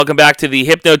Welcome back to the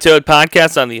Hypnotoad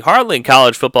podcast on the Heartland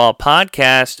College Football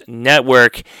Podcast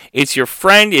Network. It's your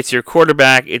friend, it's your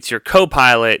quarterback, it's your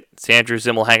co-pilot. It's Andrew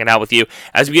Zimmel hanging out with you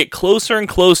as we get closer and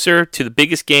closer to the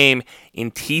biggest game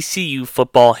in TCU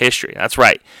football history. That's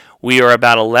right. We are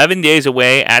about 11 days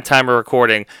away at time of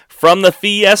recording from the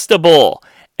Fiesta Bowl,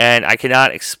 and I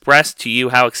cannot express to you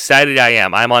how excited I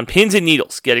am. I'm on pins and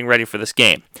needles getting ready for this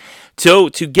game. So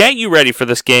to get you ready for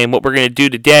this game, what we're going to do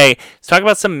today is talk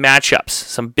about some matchups,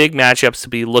 some big matchups to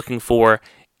be looking for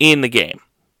in the game.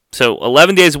 So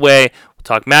 11 days away, we'll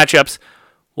talk matchups.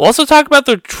 We'll also talk about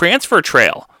the transfer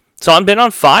trail. It's been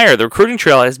on fire. The recruiting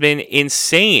trail has been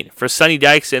insane for Sonny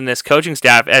Dykes and this coaching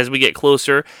staff as we get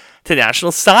closer to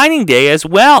National Signing Day as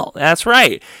well. That's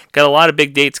right. Got a lot of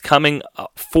big dates coming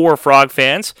for Frog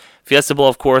fans. Fiesta Bowl,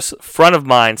 of course, front of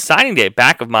mind. Signing Day,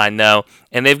 back of mind, though.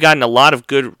 And they've gotten a lot of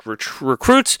good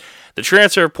recruits. The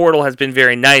transfer portal has been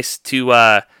very nice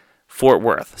to Fort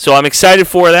Worth. So I'm excited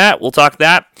for that. We'll talk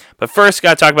that. But first,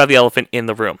 got to talk about the elephant in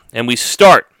the room. And we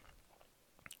start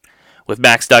with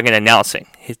Max Duggan announcing,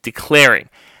 declaring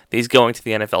that he's going to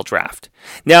the NFL draft.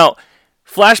 Now,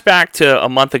 flashback to a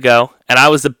month ago, and I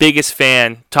was the biggest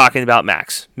fan talking about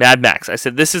Max, Mad Max. I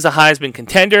said, this is a Heisman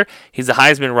contender. He's a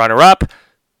Heisman runner-up.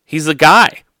 He's the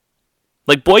guy.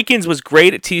 Like, Boykins was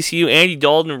great at TCU. Andy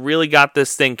Dalton really got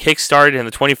this thing kick-started in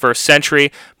the 21st century,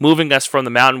 moving us from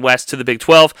the Mountain West to the Big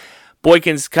 12.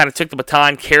 Boykins kind of took the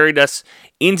baton, carried us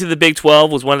into the Big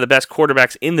 12, was one of the best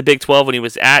quarterbacks in the Big 12 when he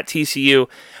was at TCU.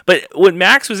 But what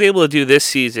Max was able to do this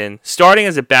season, starting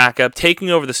as a backup, taking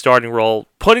over the starting role,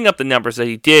 putting up the numbers that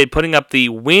he did, putting up the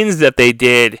wins that they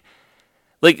did,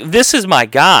 like, this is my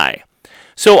guy.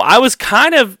 So I was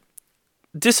kind of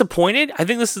disappointed. I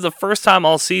think this is the first time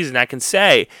all season I can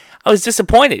say I was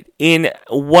disappointed in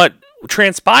what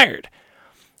transpired.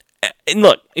 And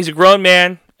look, he's a grown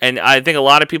man, and I think a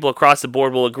lot of people across the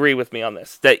board will agree with me on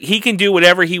this, that he can do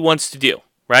whatever he wants to do,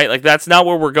 right? Like, that's not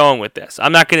where we're going with this.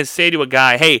 I'm not going to say to a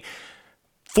guy, hey,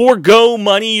 forego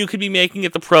money you could be making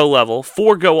at the pro level,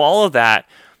 forego all of that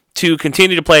to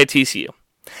continue to play at TCU.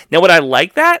 Now, would I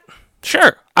like that?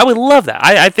 Sure. I would love that.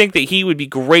 I think that he would be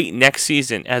great next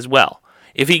season as well.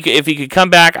 If he could come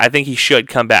back, I think he should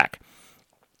come back.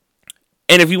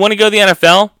 And if you want to go to the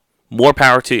NFL, more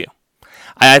power to you.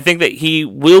 I think that he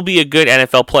will be a good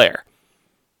NFL player.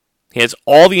 He has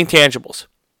all the intangibles.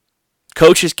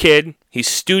 Coach's kid. He's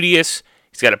studious.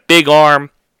 He's got a big arm.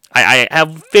 I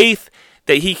have faith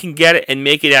that he can get it and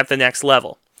make it at the next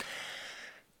level.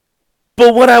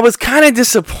 But what I was kind of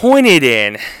disappointed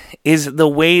in is the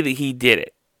way that he did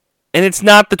it. And it's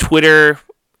not the Twitter,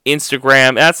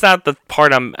 Instagram. That's not the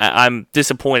part I'm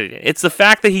disappointed in. It's the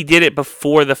fact that he did it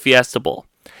before the Fiesta Bowl.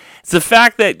 It's the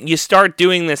fact that you start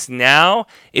doing this now,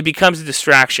 it becomes a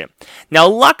distraction. Now,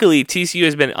 luckily, TCU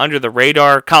has been under the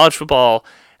radar. College football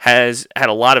has had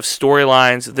a lot of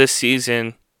storylines this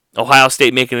season. Ohio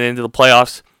State making it into the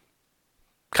playoffs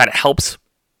kind of helps,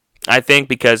 I think,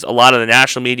 because a lot of the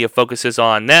national media focuses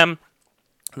on them.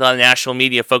 A lot of national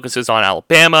media focuses on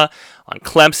Alabama, on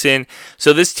Clemson.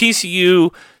 So this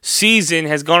TCU season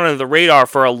has gone under the radar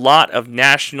for a lot of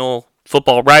national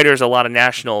football writers, a lot of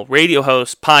national radio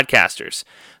hosts, podcasters,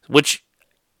 which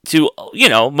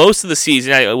most of the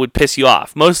season it would piss you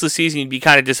off. Most of the season you'd be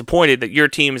kind of disappointed that your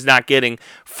team is not getting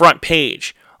front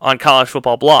page on college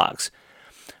football blogs.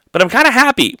 But I'm kind of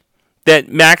happy that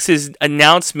Max's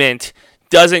announcement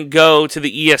doesn't go to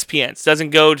the ESPNs, doesn't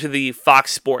go to the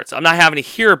Fox Sports. I'm not having to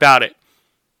hear about it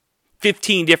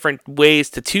 15 different ways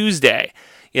to Tuesday.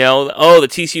 The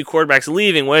TCU quarterback's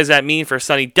leaving. What does that mean for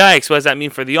Sonny Dykes? What does that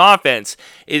mean for the offense?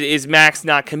 Is Max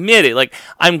not committed? Like,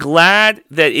 I'm glad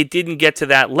that it didn't get to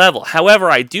that level. However,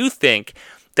 I do think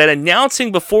that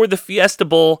announcing before the Fiesta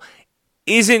Bowl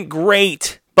isn't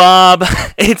great, Bob.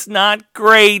 It's not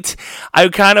great. I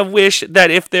kind of wish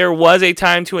that if there was a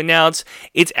time to announce,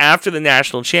 it's after the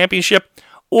national championship,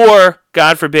 or,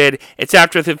 God forbid, it's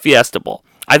after the Fiesta Bowl.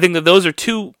 I think that those are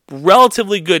two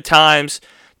relatively good times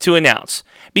to announce.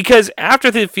 Because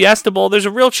after the Fiesta Bowl, there's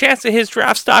a real chance that his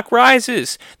draft stock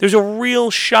rises. There's a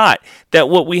real shot that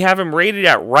what we have him rated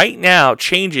at right now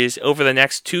changes over the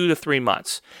next 2 to 3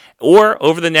 months. Or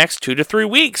over the next 2 to 3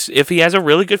 weeks, if he has a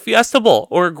really good Fiesta Bowl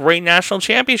or a great national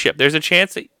championship, there's a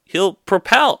chance that he'll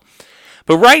propel.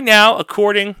 But right now,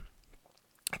 according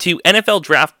to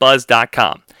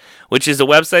NFLDraftBuzz.com, which is a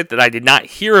website that I did not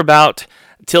hear about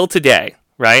till today,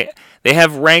 right? They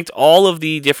have ranked all of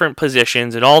the different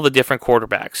positions and all the different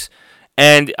quarterbacks.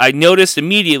 And I noticed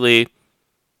immediately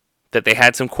that they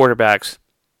had some quarterbacks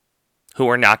who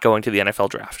are not going to the NFL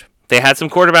draft. They had some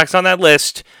quarterbacks on that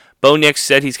list. Bo Nix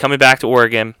said he's coming back to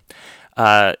Oregon.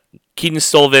 Keaton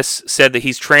Stolvis said that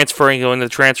he's transferring, going to the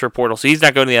transfer portal, so he's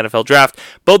not going to the NFL draft.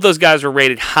 Both those guys were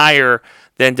rated higher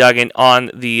than Duggan on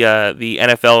the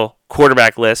NFL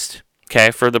quarterback list,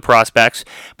 okay, for the prospects.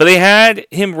 But they had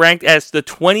him ranked as the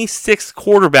 26th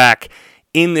quarterback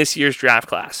in this year's draft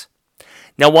class.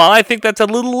 Now, while I think that's a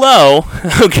little low,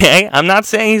 okay, I'm not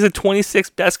saying he's the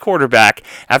 26th best quarterback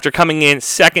after coming in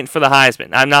second for the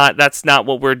Heisman. That's not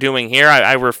what we're doing here.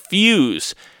 I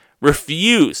refuse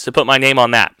to put my name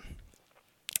on that.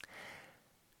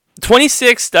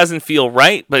 26 doesn't feel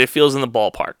right, but it feels in the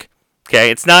ballpark.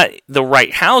 Okay, it's not the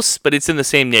right house, but it's in the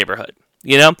same neighborhood.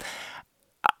 You know,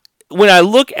 when I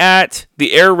look at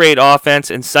the air raid offense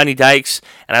and Sonny Dykes,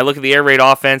 and I look at the air raid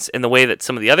offense and the way that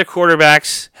some of the other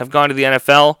quarterbacks have gone to the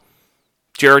NFL,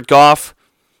 Jared Goff,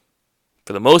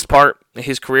 for the most part,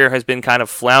 his career has been kind of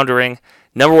floundering.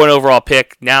 Number 1 overall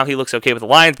pick. Now he looks okay with the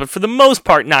Lions, but for the most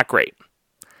part, not great.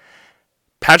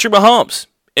 Patrick Mahomes,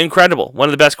 incredible. One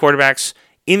of the best quarterbacks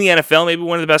in the NFL, maybe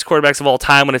one of the best quarterbacks of all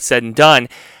time when it's said and done.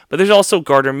 But there's also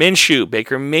Gardner Minshew,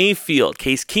 Baker Mayfield,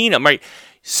 Case Keenum, right?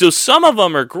 So some of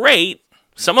them are great.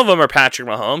 Some of them are Patrick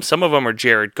Mahomes. Some of them are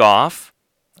Jared Goff.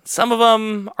 Some of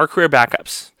them are career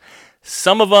backups.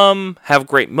 Some of them have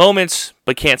great moments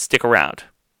but can't stick around.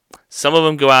 Some of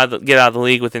them get out of the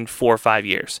league within 4 or 5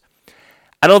 years.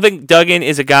 I don't think Duggan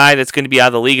is a guy that's going to be out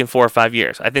of the league in 4 or 5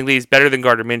 years. I think that he's better than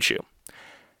Gardner Minshew.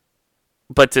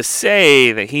 But to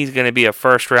say that he's going to be a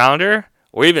first rounder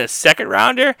or even a second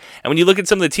rounder, and when you look at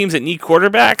some of the teams that need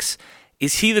quarterbacks,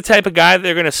 is he the type of guy that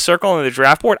they're going to circle on the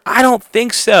draft board? I don't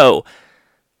think so.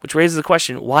 Which raises the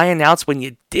question, why announce when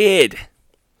you did?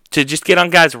 To just get on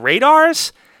guys'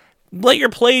 radars? Let your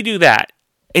play do that.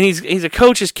 And he's a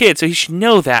coach's kid, so he should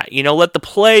know that. You know, let the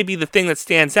play be the thing that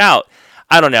stands out.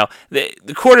 I don't know. The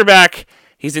quarterback,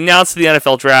 he's announced the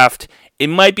NFL draft. It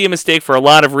might be a mistake for a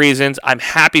lot of reasons. I'm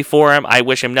happy for him. I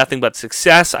wish him nothing but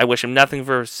success. I wish him nothing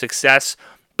for success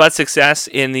but success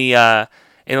in the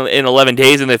in 11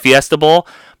 days in the Fiesta Bowl.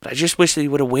 But I just wish that he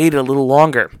would have waited a little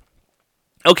longer.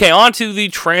 Okay, on to the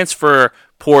transfer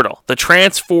portal. The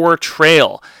transfer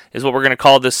trail is what we're going to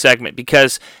call this segment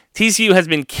because TCU has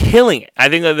been killing it. I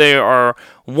think that they are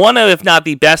one of, if not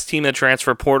the best team in the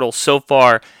transfer portal so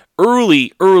far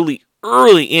early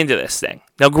into this thing.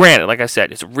 Now, granted, like I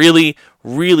said, it's really,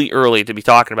 really early to be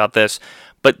talking about this,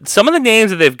 but some of the names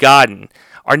that they've gotten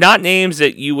are not names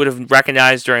that you would have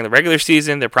recognized during the regular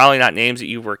season. They're probably not names that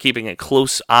you were keeping a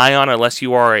close eye on unless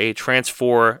you are a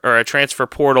transfer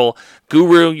portal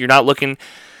guru. You're not looking,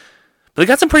 but they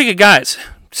got some pretty good guys.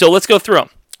 So let's go through them.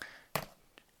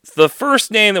 The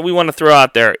first name that we want to throw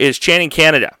out there is Channing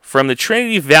Canada from the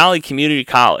Trinity Valley Community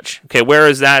College. Okay, where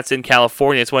is that? It's in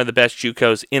California. It's one of the best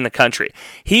JUCOs in the country.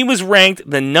 He was ranked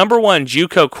the number 1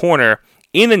 JUCO corner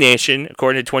in the nation,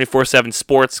 according to 24/7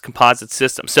 Sports Composite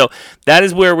System. So that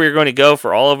is where we're going to go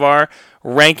for all of our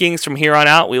rankings from here on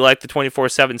out. We like the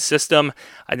 24/7 system.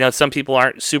 I know some people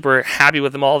aren't super happy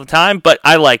with them all the time, but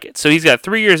I like it. So he's got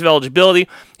 3 years of eligibility.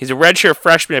 He's a redshirt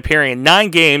freshman appearing in 9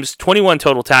 games, 21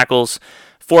 total tackles,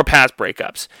 4 pass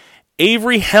breakups.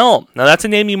 Avery Helm. Now that's a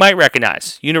name you might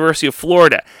recognize. University of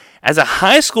Florida. As a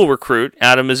high school recruit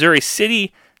out of Missouri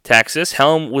City, Texas,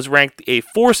 Helm was ranked a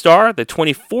 4-star, the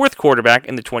 24th quarterback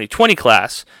in the 2020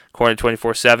 class, according to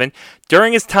 24/7.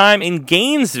 During his time in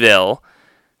Gainesville,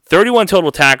 31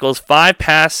 total tackles, 5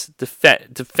 pass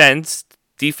defense,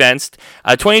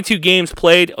 22 games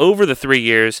played over the 3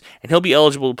 years, and he'll be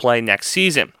eligible to play next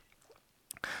season.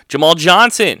 Jamal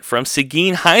Johnson from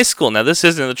Seguin High School. Now, this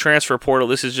isn't the transfer portal.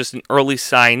 This is just an early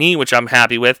signee, which I'm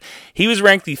happy with. He was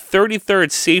ranked the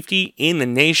 33rd safety in the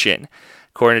nation,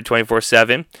 according to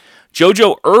 24/7.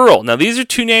 JoJo Earl. Now, these are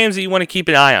 2 names that you want to keep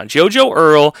an eye on. JoJo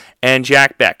Earl and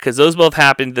Jack Beck, because those both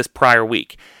happened this prior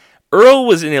week. Earl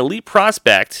was an elite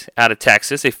prospect out of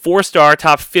Texas, a 4-star,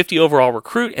 top 50 overall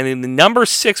recruit, and then the number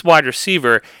 6 wide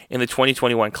receiver in the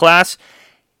 2021 class.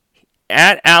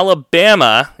 At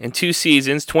Alabama in 2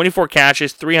 seasons, 24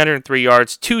 catches, 303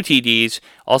 yards, 2 TDs,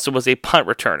 also was a punt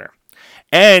returner.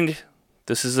 And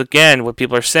this is, again, what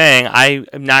people are saying. I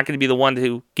am not going to be the one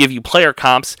to give you player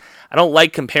comps. I don't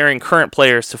like comparing current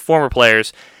players to former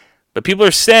players. But people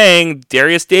are saying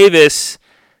Darius Davis,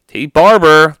 Tate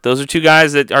Barber, those are 2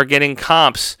 guys that are getting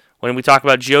comps when we talk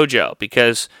about JoJo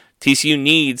because TCU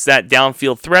needs that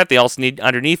downfield threat. They also need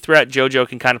underneath threat. JoJo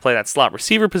can kind of play that slot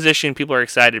receiver position. People are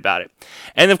excited about it.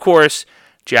 And, of course,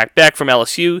 Jack Beck from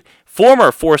LSU,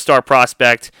 former 4-star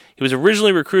prospect. He was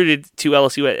originally recruited to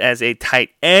LSU as a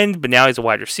tight end, but now he's a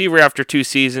wide receiver after 2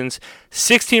 seasons.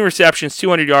 16 receptions,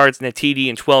 200 yards, and a TD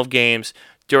in 12 games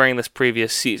during this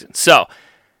previous season. So,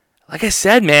 like I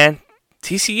said, man,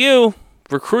 TCU,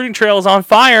 recruiting trail is on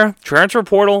fire. Transfer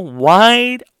portal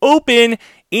wide open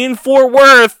in Fort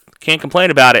Worth. Can't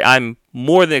complain about it. I'm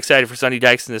more than excited for Sonny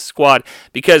Dykes and this squad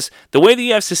because the way that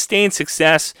you have sustained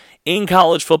success in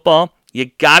college football,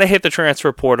 you got to hit the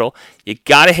transfer portal. You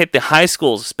got to hit the high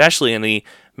schools, especially in the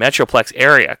Metroplex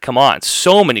area. Come on,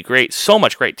 so much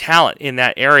great talent in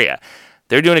that area.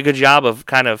 They're doing a good job of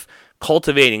kind of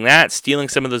cultivating that, stealing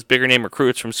some of those bigger name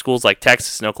recruits from schools like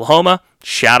Texas and Oklahoma.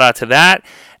 Shout out to that.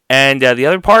 And the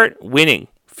other part, winning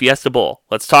Fiesta Bowl.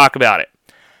 Let's talk about it.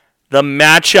 The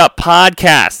Matchup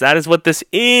Podcast. That is what this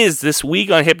is this week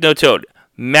on Hypnotoad.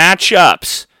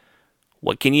 Matchups.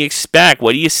 What can you expect?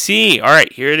 What do you see? All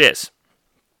right, here it is.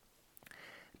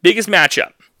 Biggest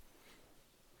matchup.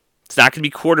 It's not going to be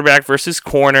quarterback versus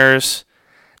corners.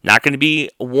 Not going to be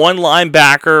one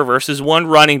linebacker versus one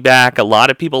running back. A lot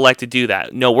of people like to do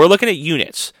that. No, we're looking at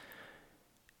units.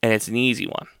 And it's an easy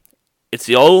one. It's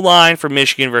the O-line for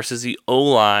Michigan versus the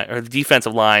O-line or the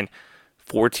defensive line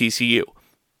for TCU.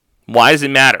 Why does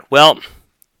it matter? Well,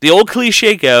 the old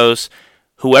cliche goes,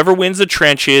 whoever wins the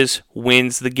trenches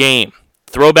wins the game.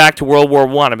 Throwback to World War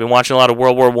I. I've been watching a lot of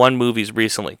World War I movies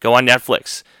recently. Go on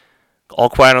Netflix. All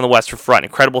Quiet on the Western Front.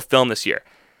 Incredible film this year.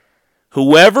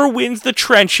 Whoever wins the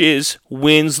trenches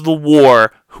wins the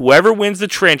war. Whoever wins the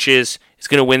trenches is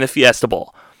going to win the Fiesta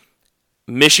Bowl.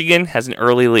 Michigan has an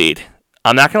early lead.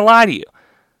 I'm not going to lie to you.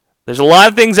 There's a lot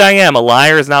of things I am. A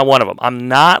liar is not one of them. I'm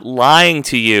not lying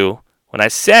to you when I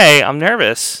say I'm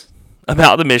nervous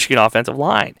about the Michigan offensive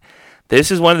line.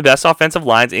 This is one of the best offensive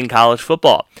lines in college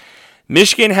football.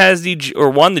 Michigan has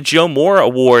won the Joe Moore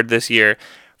Award this year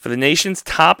for the nation's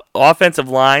top offensive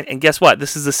line, and guess what?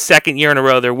 This is the second year in a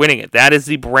row they're winning it. That is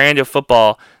the brand of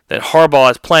football that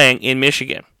Harbaugh is playing in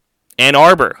Michigan. Ann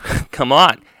Arbor, come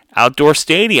on, outdoor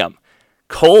stadium,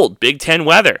 cold, Big Ten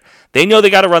weather. They know they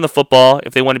got to run the football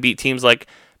if they want to beat teams like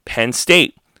Penn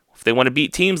State, if they want to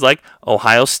beat teams like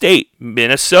Ohio State,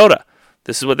 Minnesota.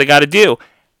 This is what they got to do,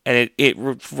 and it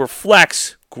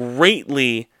reflects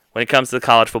greatly when it comes to the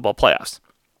college football playoffs.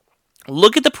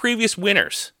 Look at the previous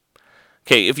winners.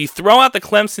 Okay, if you throw out the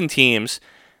Clemson teams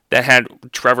that had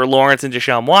Trevor Lawrence and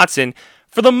Deshaun Watson,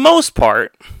 for the most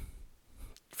part,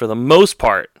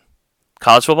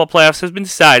 college football playoffs has been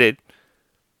decided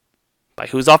by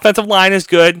whose offensive line is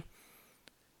good,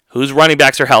 whose running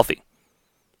backs are healthy.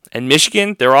 And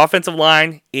Michigan, their offensive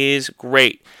line is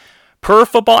great. Per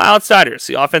Football Outsiders,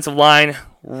 the offensive line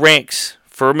ranks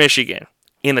for Michigan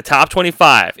in the top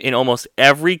 25 in almost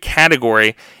every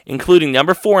category, including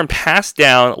number 4 in pass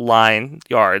down line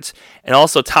yards, and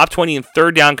also top 20 in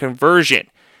third down conversion,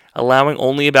 allowing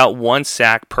only about 1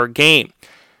 sack per game.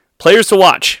 Players to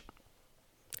watch.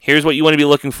 Here's what you want to be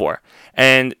looking for.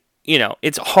 And,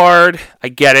 it's hard, I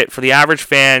get it, for the average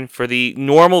fan, for the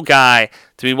normal guy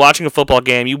to be watching a football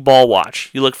game. You ball watch.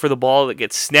 You look for the ball that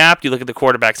gets snapped. You look at the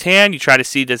quarterback's hand. You try to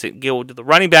see, does it go to the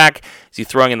running back? Is he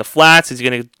throwing in the flats? Is he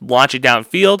going to launch it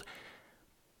downfield?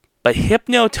 But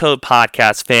Hypnotoad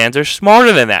podcast fans are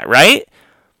smarter than that, right?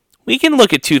 We can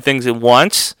look at two things at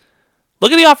once.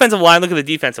 Look at the offensive line. Look at the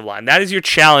defensive line. That is your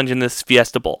challenge in this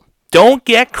Fiesta Bowl. Don't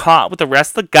get caught with the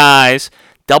rest of the guys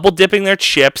double dipping their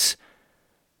chips.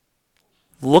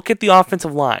 Look at the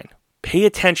offensive line. Pay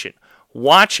attention.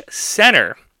 Watch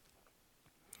center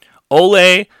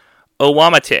Ole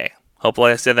Owamate.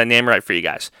 Hopefully I said that name right for you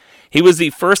guys. He was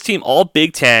the first team All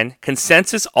Big Ten,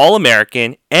 consensus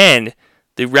All-American, and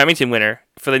the Remington winner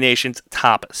for the nation's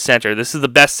top center. This is the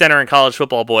best center in college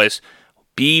football, boys.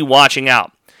 Be watching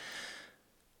out.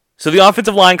 So the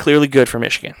offensive line, clearly good for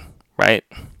Michigan, right?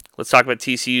 Let's talk about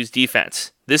TCU's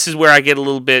defense. This is where I get a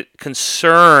little bit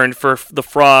concerned for the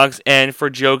Frogs and for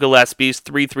Joe Gillespie's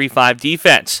 3-3-5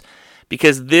 defense,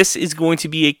 because this is going to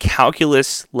be a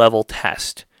calculus-level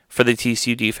test for the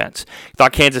TCU defense. You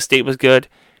thought Kansas State was good.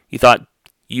 You thought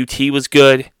UT was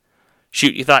good.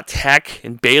 Shoot, you thought Tech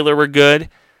and Baylor were good.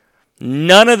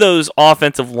 None of those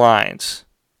offensive lines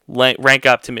rank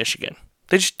up to Michigan.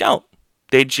 They just don't.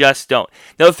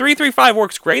 Now, the 3-3-5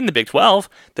 works great in the Big 12.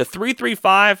 The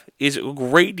 3-3-5 is a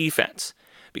great defense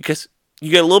because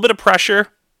you get a little bit of pressure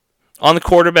on the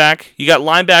quarterback. You got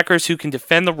linebackers who can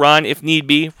defend the run if need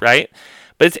be, right?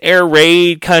 But it's air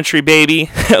raid country, baby,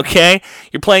 okay?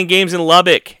 You're playing games in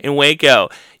Lubbock and Waco.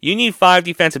 You need 5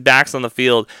 defensive backs on the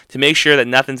field to make sure that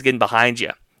nothing's getting behind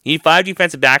you. You need 5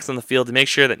 defensive backs on the field to make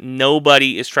sure that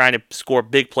nobody is trying to score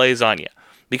big plays on you,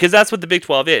 because that's what the Big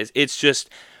 12 is. It's just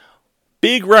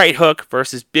big right hook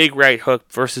versus big right hook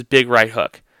versus big right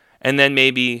hook. And then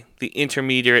maybe the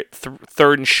intermediate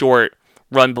third and short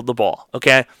run the ball.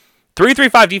 Okay?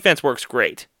 3-3-5 defense works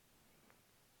great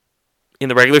in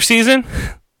the regular season.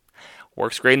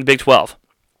 Works great in the Big 12.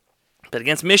 But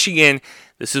against Michigan,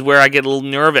 this is where I get a little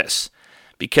nervous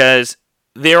because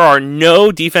there are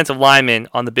no defensive linemen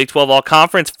on the Big 12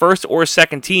 All-Conference first or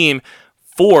second team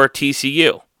for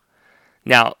TCU.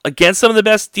 Now, against some of the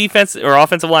best defense or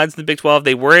offensive lines in the Big 12,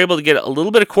 they were able to get a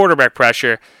little bit of quarterback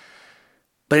pressure,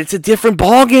 but it's a different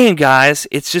ball game, guys.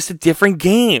 It's just a different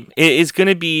game. It is going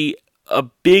to be a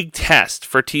big test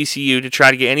for TCU to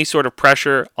try to get any sort of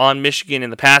pressure on Michigan in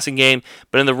the passing game,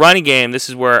 but in the running game, this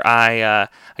is where I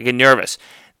get nervous.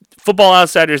 Football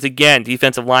Outsiders, again,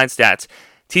 defensive line stats.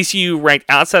 TCU ranked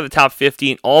outside the top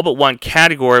 50 in all but one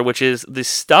category, which is the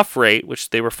stuff rate, which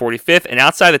they were 45th, and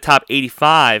outside the top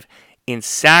 85 in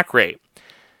sack rate.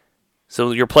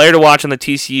 So your player to watch on the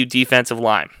TCU defensive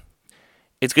line.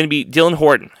 It's going to be Dylan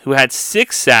Horton, who had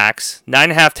 6 sacks,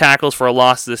 9.5 tackles for a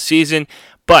loss this season.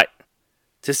 But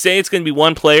to say it's going to be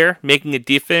one player making a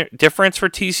difference for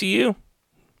TCU,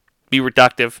 be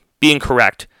reductive, be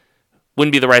incorrect.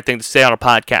 Wouldn't be the right thing to say on a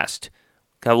podcast.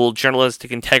 Got a little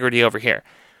journalistic integrity over here.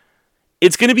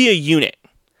 It's going to be a unit.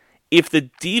 If the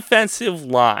defensive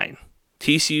line,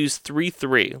 TCU's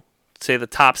 3-3, say the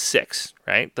top 6,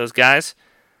 right? Those guys.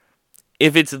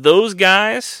 If it's those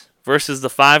guys versus the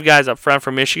 5 guys up front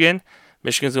for Michigan,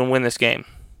 Michigan's going to win this game.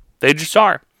 They just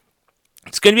are.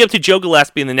 It's going to be up to Joe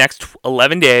Gillespie in the next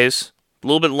 11 days, a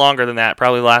little bit longer than that,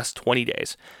 probably the last 20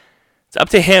 days. It's up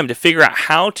to him to figure out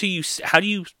how do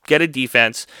you get a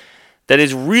defense that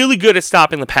is really good at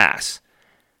stopping the pass.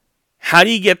 How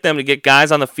do you get them to get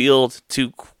guys on the field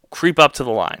to creep up to the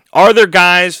line? Are there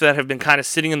guys that have been kind of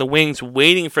sitting in the wings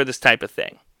waiting for this type of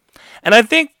thing? And I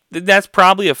think that's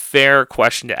probably a fair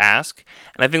question to ask.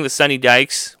 And I think that Sonny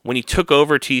Dykes, when he took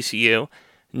over TCU,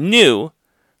 knew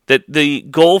that the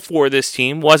goal for this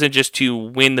team wasn't just to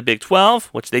win the Big 12,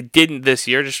 which they didn't this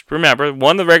year. Just remember,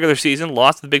 won the regular season,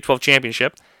 lost the Big 12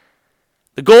 championship.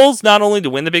 The goal's not only to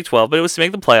win the Big 12, but it was to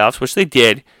make the playoffs, which they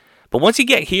did. But once you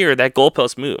get here, that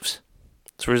goalpost moves.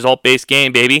 It's a result-based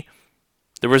game, baby.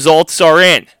 The results are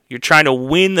in. You're trying to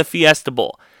win the Fiesta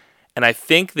Bowl. And I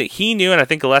think that he knew, and I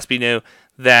think Gillespie knew,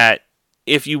 that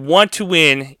if you want to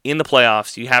win in the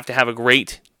playoffs, you have to have a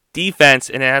great defense,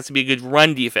 and it has to be a good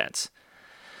run defense.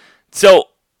 So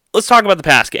let's talk about the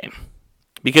pass game.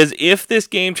 Because if this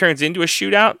game turns into a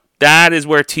shootout, that is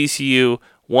where TCU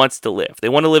wants to live. They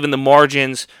want to live in the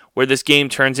margins where this game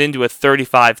turns into a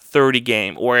 35-30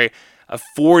 game or a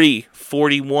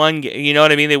 40-41 game. You know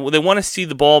what I mean? They want to see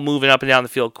the ball moving up and down the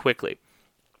field quickly.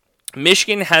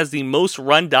 Michigan has the most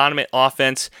run-dominant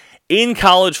offense in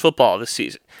college football this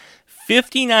season.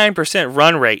 59%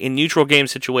 run rate in neutral game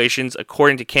situations,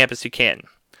 according to Campus Canton.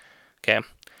 Okay.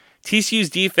 TCU's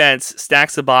defense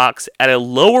stacks the box at a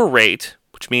lower rate,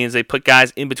 which means they put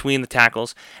guys in between the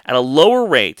tackles, at a lower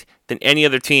rate than any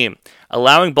other team,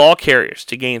 allowing ball carriers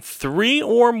to gain 3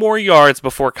 or more yards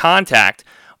before contact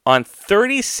on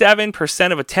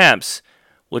 37% of attempts,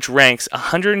 which ranks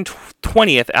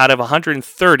 120th out of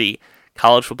 130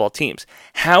 college football teams.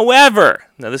 However,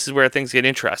 now this is where things get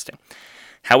interesting.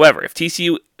 However, if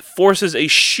TCU forces a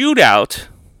shootout,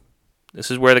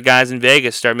 this is where the guys in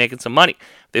Vegas start making some money.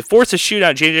 If they force a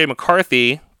shootout, J.J.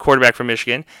 McCarthy, quarterback from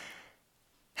Michigan,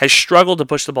 has struggled to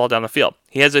push the ball down the field.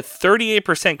 He has a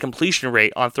 38% completion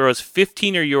rate on throws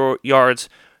 15 or yards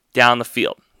down the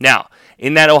field. Now,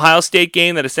 in that Ohio State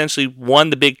game that essentially won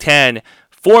the Big Ten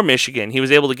for Michigan, he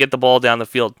was able to get the ball down the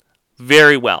field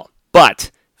very well.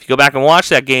 But if you go back and watch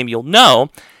that game, you'll know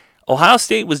Ohio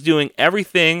State was doing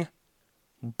everything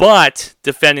but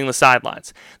defending the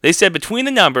sidelines. They said between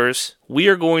the numbers, we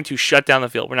are going to shut down the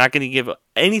field. We're not going to give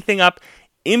anything up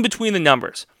in between the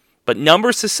numbers. But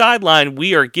numbers to sideline,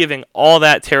 we are giving all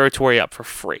that territory up for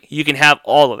free. You can have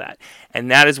all of that.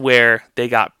 And that is where they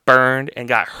got burned and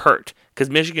got hurt because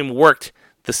Michigan worked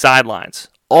the sidelines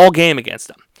all game against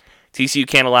them. TCU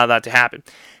can't allow that to happen.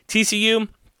 TCU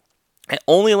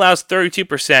only allows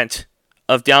 32%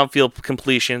 of downfield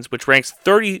completions, which ranks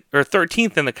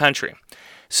 13th in the country.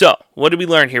 So, what did we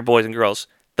learn here, boys and girls?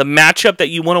 The matchup that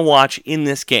you want to watch in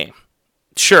this game.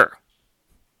 Sure.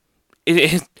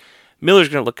 Miller's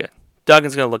going to look good.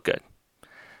 Duggan's going to look good.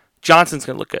 Johnson's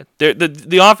going to look good.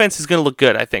 The offense is going to look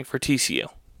good, I think, for TCU.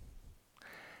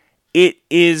 It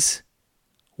is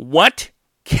what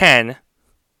can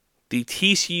the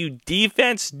TCU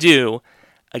defense do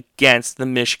against the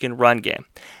Michigan run game.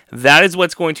 That is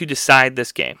what's going to decide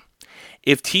this game.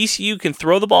 If TCU can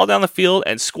throw the ball down the field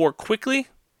and score quickly,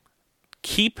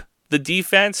 keep the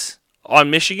defense on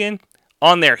Michigan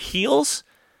on their heels,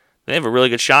 they have a really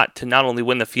good shot to not only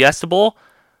win the Fiesta Bowl,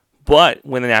 but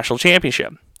win the national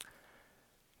championship.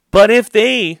 But if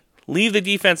they leave the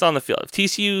defense on the field, if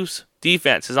TCU's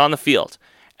defense is on the field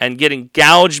and getting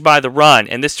gouged by the run,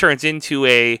 and this turns into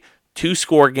a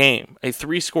 2-score game, a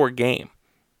 3-score game,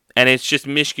 and it's just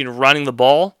Michigan running the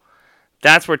ball,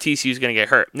 that's where TCU is going to get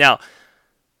hurt. Now,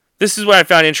 this is what I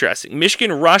found interesting.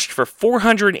 Michigan rushed for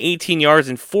 418 yards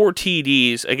and 4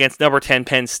 TDs against number 10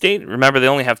 Penn State. Remember, they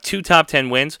only have 2 top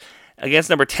 10 wins. Against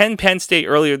number 10 Penn State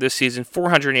earlier this season,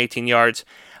 418 yards.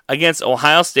 Against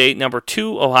Ohio State, number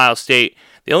 2 Ohio State,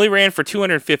 they only ran for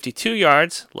 252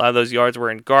 yards. A lot of those yards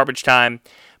were in garbage time.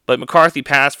 But McCarthy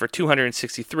passed for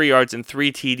 263 yards and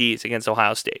 3 TDs against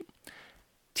Ohio State.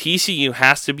 TCU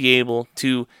has to be able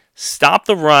to stop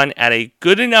the run at a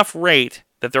good enough rate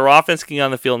that their offense can get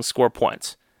on the field and score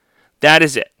points. That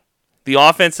is it. The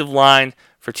offensive line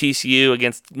for TCU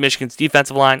against Michigan's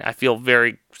defensive line, I feel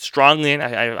very strongly in.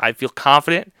 I feel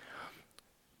confident.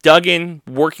 Duggan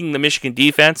working the Michigan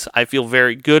defense, I feel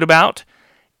very good about.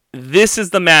 This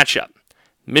is the matchup.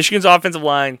 Michigan's offensive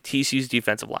line, TCU's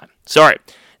defensive line. Sorry.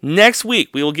 Next week,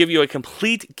 we will give you a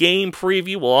complete game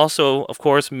preview. We'll also, of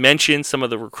course, mention some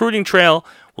of the recruiting trail.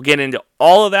 We'll get into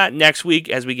all of that next week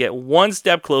as we get one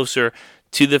step closer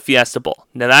to the Fiesta Bowl.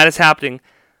 Now, that is happening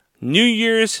New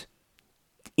Year's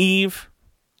Eve,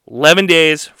 11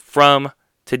 days from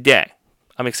today.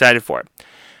 I'm excited for it.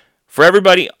 For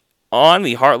everybody on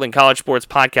the Heartland College Sports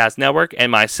Podcast Network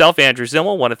and myself, Andrew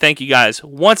Zimmel, want to thank you guys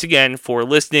once again for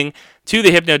listening to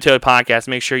the Hypnotoad Podcast.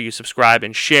 Make sure you subscribe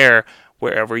and share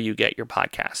wherever you get your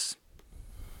podcasts.